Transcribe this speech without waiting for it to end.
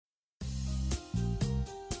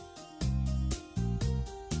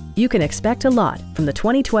You can expect a lot from the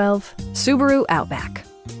 2012 Subaru Outback.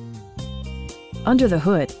 Under the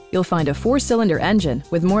hood, you'll find a 4-cylinder engine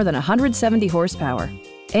with more than 170 horsepower.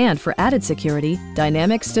 And for added security,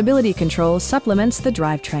 dynamic stability control supplements the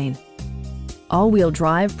drivetrain. All-wheel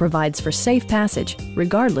drive provides for safe passage,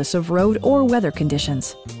 regardless of road or weather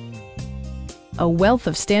conditions. A wealth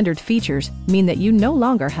of standard features mean that you no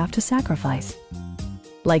longer have to sacrifice,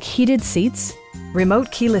 like heated seats,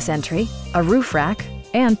 remote keyless entry, a roof rack,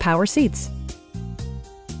 and power seats.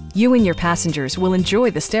 You and your passengers will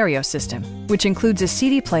enjoy the stereo system, which includes a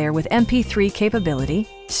CD player with MP3 capability,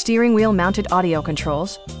 steering wheel mounted audio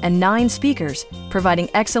controls, and 9 speakers, providing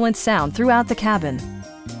excellent sound throughout the cabin.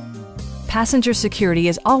 Passenger security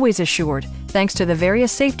is always assured thanks to the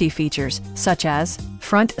various safety features such as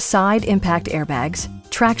front side impact airbags,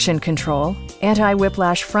 traction control,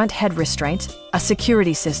 anti-whiplash front head restraints, a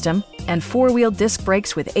security system, and 4-wheel disc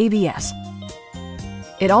brakes with ABS.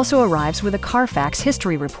 It also arrives with a Carfax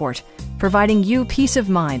history report, providing you peace of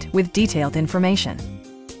mind with detailed information.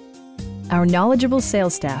 Our knowledgeable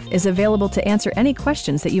sales staff is available to answer any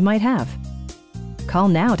questions that you might have. Call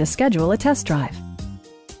now to schedule a test drive.